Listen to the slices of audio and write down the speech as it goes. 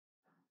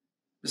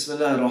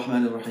Bismillah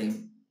ar-Rahman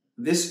ar-Rahim.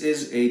 This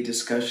is a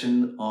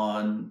discussion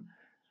on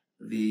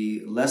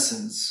the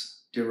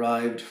lessons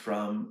derived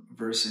from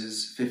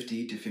verses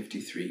 50 to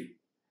 53.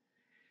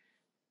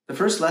 The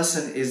first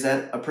lesson is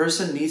that a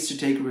person needs to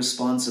take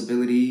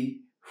responsibility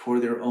for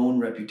their own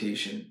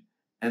reputation,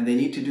 and they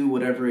need to do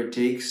whatever it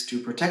takes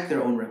to protect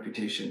their own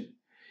reputation.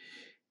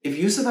 If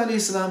Yusuf alayhi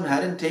salam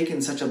hadn't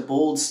taken such a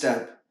bold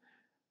step,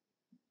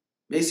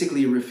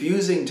 basically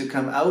refusing to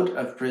come out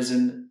of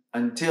prison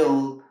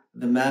until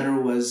the matter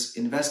was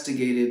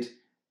investigated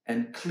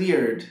and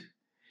cleared,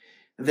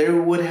 there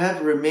would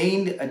have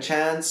remained a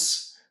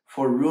chance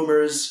for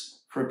rumors,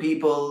 for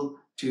people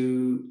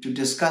to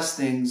discuss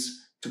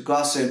things, to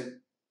gossip,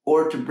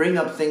 or to bring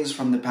up things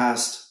from the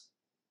past.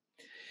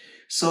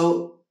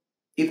 So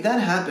if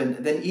that happened,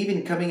 then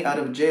even coming out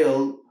of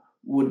jail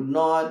would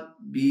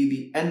not be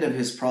the end of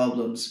his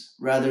problems.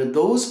 Rather,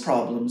 those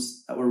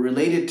problems that were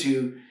related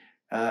to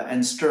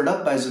and stirred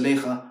up by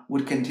Zulaykha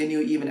would continue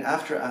even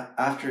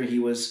after he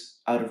was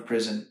out of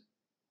prison.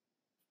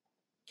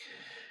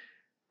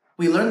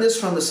 We learn this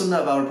from the Sunnah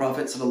of our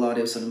Prophet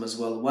ﷺ as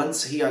well.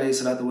 Once he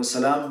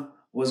ﷺ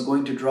was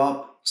going to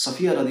drop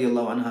Safiya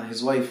radiallahu anha,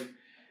 his wife,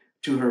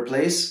 to her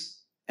place,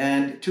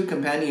 and two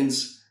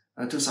companions,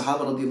 two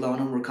Sahaba radiallahu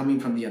anhum, were coming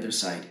from the other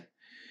side.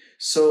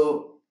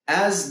 So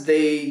as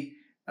they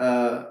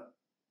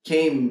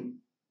came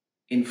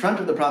in front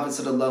of the Prophet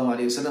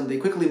ﷺ, they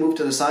quickly moved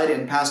to the side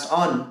and passed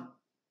on.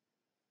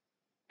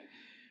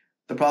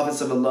 The Prophet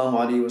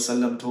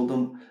ﷺ told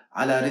them,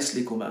 "Ala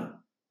rislikuma."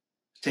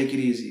 Take it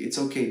easy. It's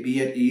okay. Be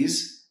at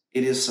ease.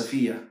 It is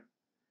Safiya.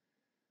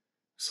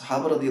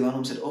 Sahaba radiallahu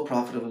anhum said, "O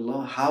Prophet of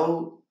Allah,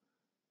 how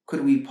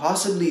could we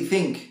possibly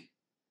think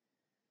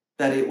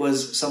that it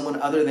was someone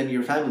other than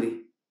your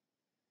family?"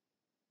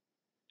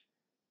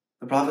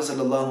 The Prophet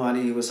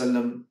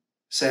ﷺ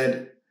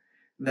said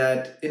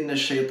that, "Inna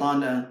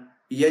shaytana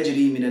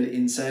yajri min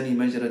al-insani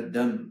majra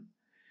ad-dam."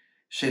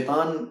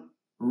 Shaitan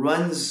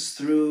runs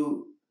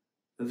through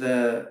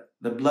the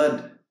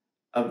blood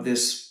of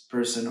this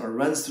person, or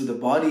runs through the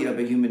body of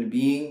a human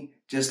being,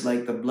 just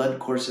like the blood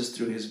courses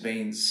through his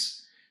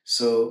veins.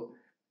 So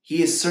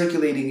he is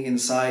circulating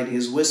inside,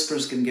 his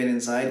whispers can get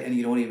inside and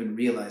you don't even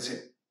realize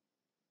it.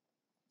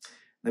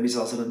 Nabi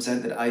Sallallahu Alaihi Wasallam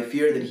said that, "I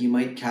fear that he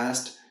might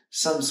cast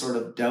some sort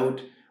of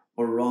doubt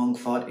or wrong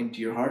thought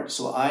into your heart,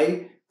 so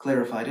I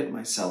clarified it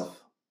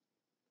myself."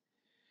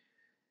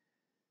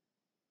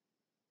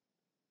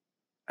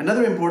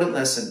 Another important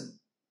lesson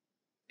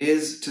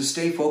is to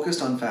stay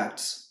focused on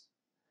facts.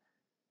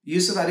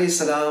 Yusuf alayhi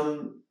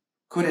salam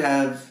could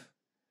have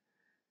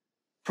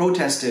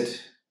protested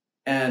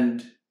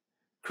and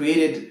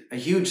created a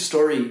huge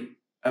story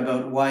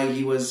about why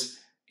he was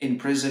in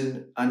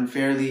prison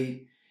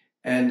unfairly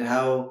and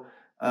how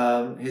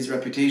his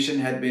reputation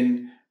had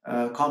been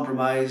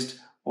compromised,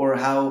 or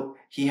how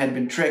he had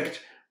been tricked,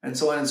 and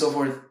so on and so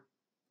forth.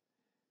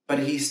 But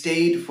he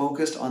stayed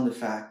focused on the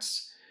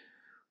facts.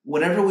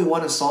 Whenever we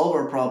want to solve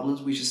our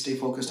problems, we should stay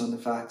focused on the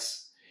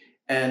facts.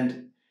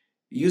 And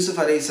Yusuf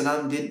alayhi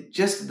salam did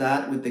just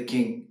that with the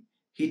king.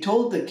 He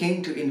told the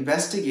king to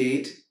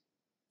investigate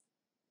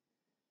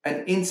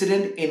an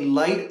incident in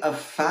light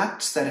of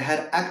facts that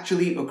had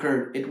actually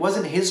occurred. It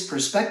wasn't his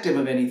perspective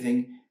of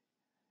anything.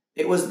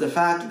 It was the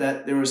fact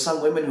that there were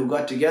some women who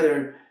got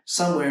together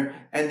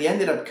somewhere and they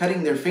ended up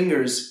cutting their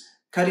fingers,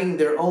 cutting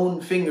their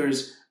own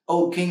fingers.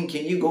 "Oh, king,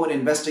 can you go and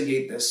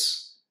investigate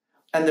this?"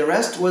 And the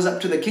rest was up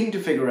to the king to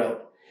figure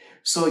out.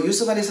 So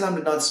Yusuf alayhi salam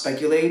did not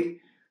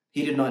speculate.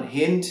 He did not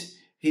hint.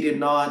 He did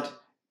not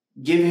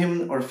give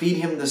him or feed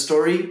him the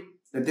story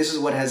that this is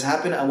what has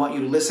happened. I want you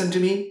to listen to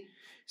me.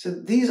 So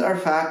these are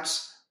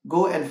facts.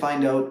 Go and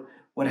find out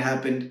what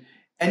happened.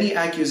 Any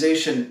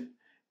accusation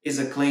is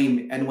a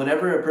claim. And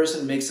whenever a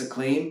person makes a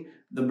claim,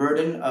 the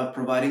burden of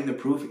providing the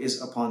proof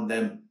is upon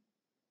them.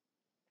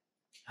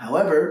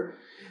 However,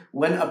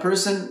 when a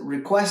person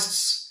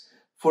requests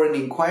for an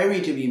inquiry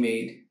to be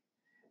made,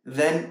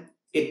 then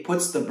it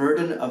puts the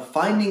burden of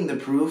finding the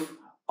proof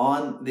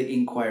on the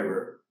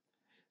inquirer.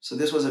 So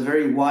this was a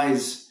very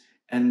wise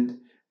and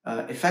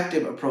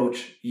effective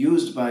approach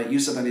used by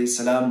Yusuf alayhi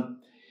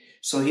salam.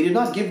 So he did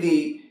not give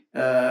the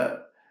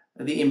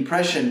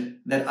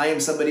impression that I am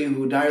somebody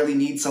who direly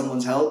needs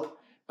someone's help,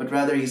 but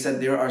rather he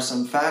said there are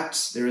some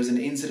facts, there is an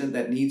incident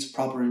that needs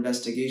proper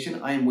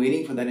investigation. I am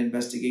waiting for that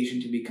investigation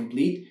to be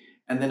complete,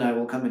 and then I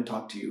will come and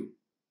talk to you.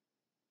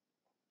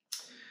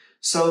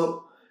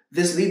 So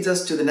this leads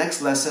us to the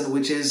next lesson,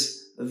 which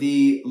is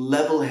the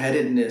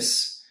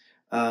level-headedness,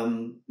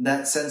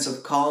 that sense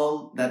of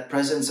calm, that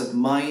presence of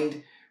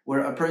mind,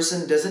 where a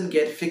person doesn't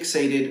get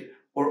fixated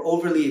or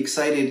overly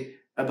excited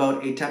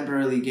about a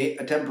temporary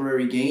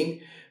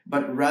gain,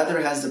 but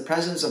rather has the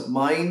presence of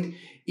mind,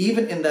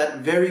 even in that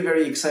very,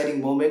 very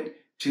exciting moment,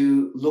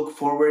 to look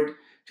forward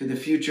to the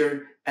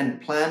future and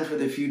plan for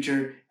the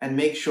future and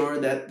make sure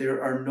that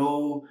there are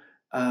no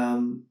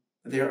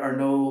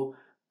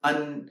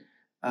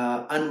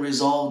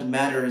unresolved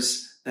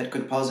matters that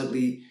could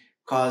possibly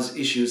cause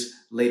issues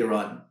later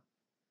on.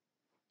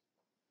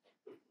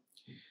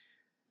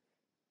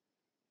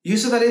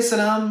 Yusuf alayhi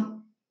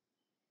salam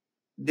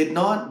did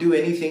not do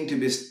anything to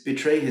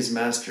betray his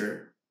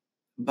master,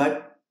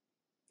 but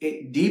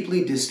it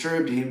deeply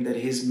disturbed him that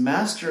his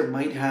master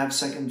might have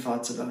second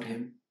thoughts about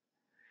him.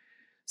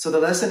 So the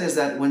lesson is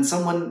that when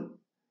someone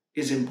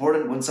is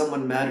important, when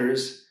someone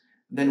matters,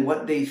 then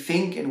what they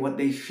think and what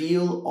they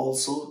feel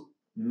also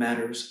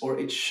matters, or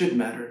it should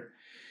matter.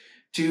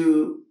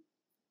 To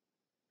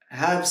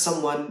have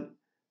someone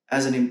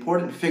as an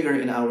important figure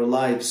in our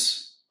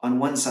lives on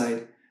one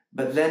side,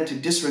 but then to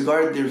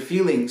disregard their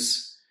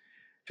feelings,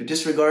 to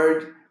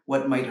disregard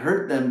what might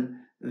hurt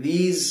them,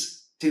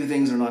 these two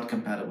things are not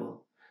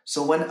compatible.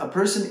 So when a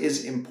person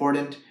is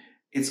important,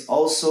 it's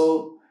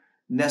also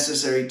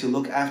necessary to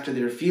look after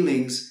their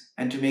feelings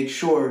and to make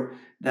sure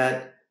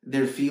that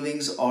their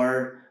feelings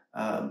are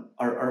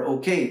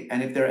okay.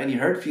 And if there are any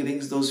hurt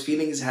feelings, those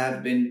feelings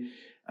have been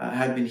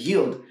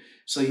healed.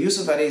 So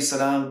Yusuf alayhi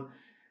salam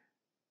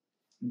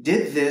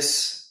did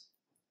this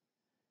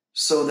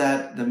so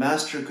that the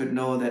master could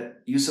know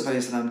that Yusuf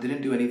alayhi salam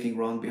didn't do anything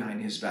wrong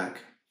behind his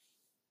back.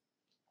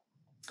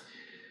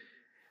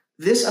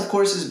 This, of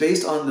course, is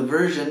based on the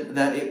version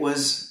that it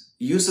was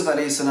Yusuf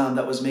alayhi salam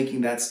that was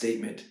making that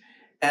statement.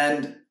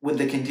 And with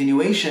the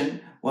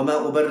continuation,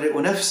 وَمَا أُبَرِّئُ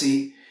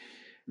نَفْسِي,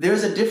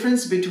 there's a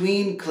difference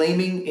between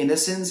claiming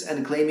innocence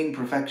and claiming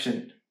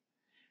perfection.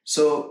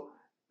 So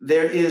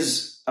there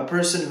is a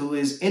person who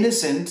is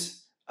innocent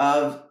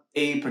of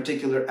a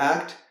particular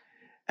act,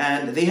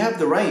 and they have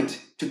the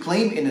right to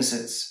claim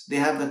innocence. They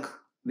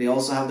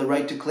also have the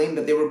right to claim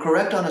that they were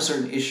correct on a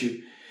certain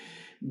issue.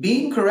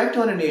 Being correct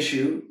on an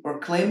issue, or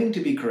claiming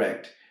to be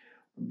correct,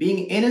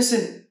 being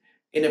innocent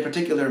in a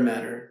particular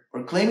matter,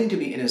 or claiming to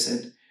be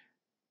innocent,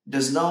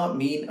 does not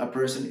mean a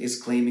person is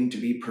claiming to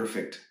be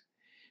perfect.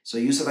 So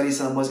Yusuf alayhi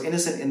salam was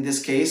innocent in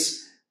this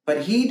case,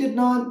 but he did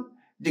not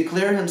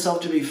declare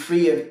himself to be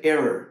free of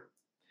error.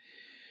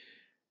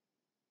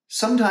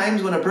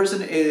 Sometimes when a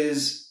person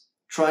is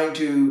trying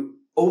to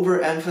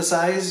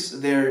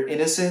overemphasize their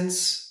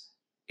innocence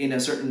in a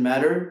certain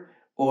matter,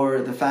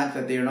 or the fact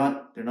that they're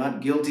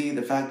not guilty,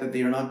 the fact that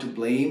they are not to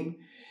blame,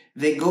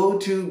 they go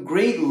to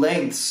great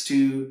lengths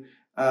to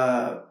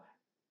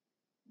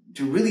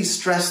really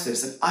stress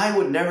this, that I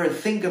would never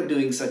think of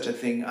doing such a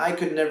thing. I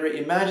could never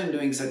imagine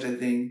doing such a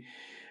thing.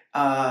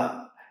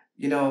 I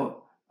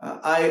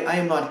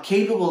am not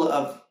capable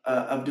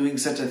of doing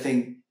such a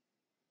thing.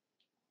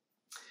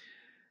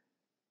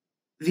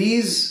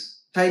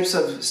 These types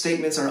of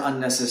statements are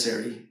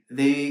unnecessary.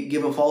 They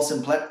give a false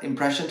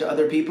impression to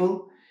other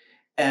people,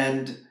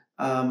 and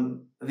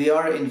they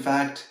are in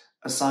fact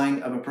a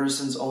sign of a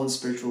person's own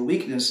spiritual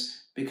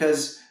weakness,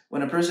 because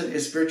when a person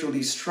is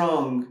spiritually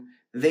strong,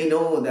 they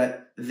know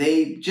that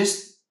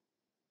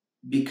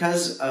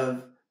because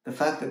of the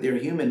fact that they're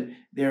human,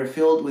 they are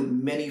filled with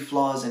many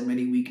flaws and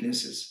many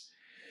weaknesses.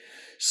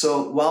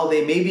 So while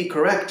they may be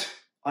correct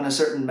on a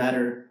certain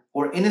matter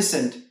or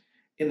innocent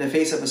in the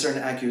face of a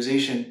certain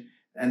accusation,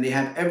 and they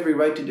have every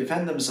right to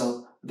defend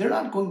themselves, they're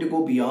not going to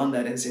go beyond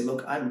that and say,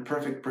 look, I'm a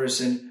perfect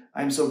person,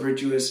 I'm so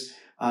virtuous,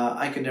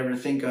 I could never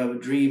think of,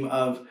 dream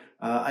of,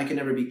 I could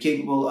never be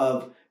capable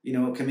of,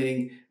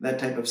 committing that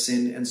type of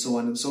sin, and so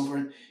on and so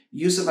forth.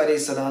 Yusuf alayhi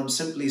salam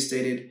simply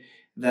stated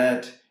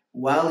that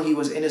while he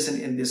was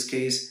innocent in this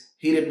case,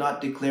 he did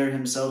not declare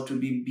himself to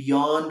be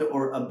beyond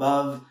or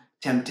above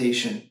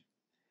temptation,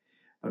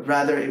 but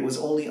rather it was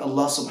only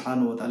Allah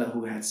subhanahu wa ta'ala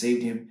who had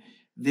saved him.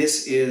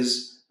 This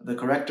is the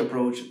correct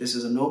approach, this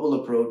is a noble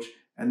approach,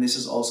 and this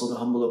is also the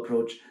humble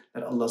approach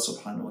that Allah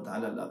subhanahu wa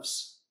ta'ala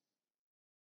loves.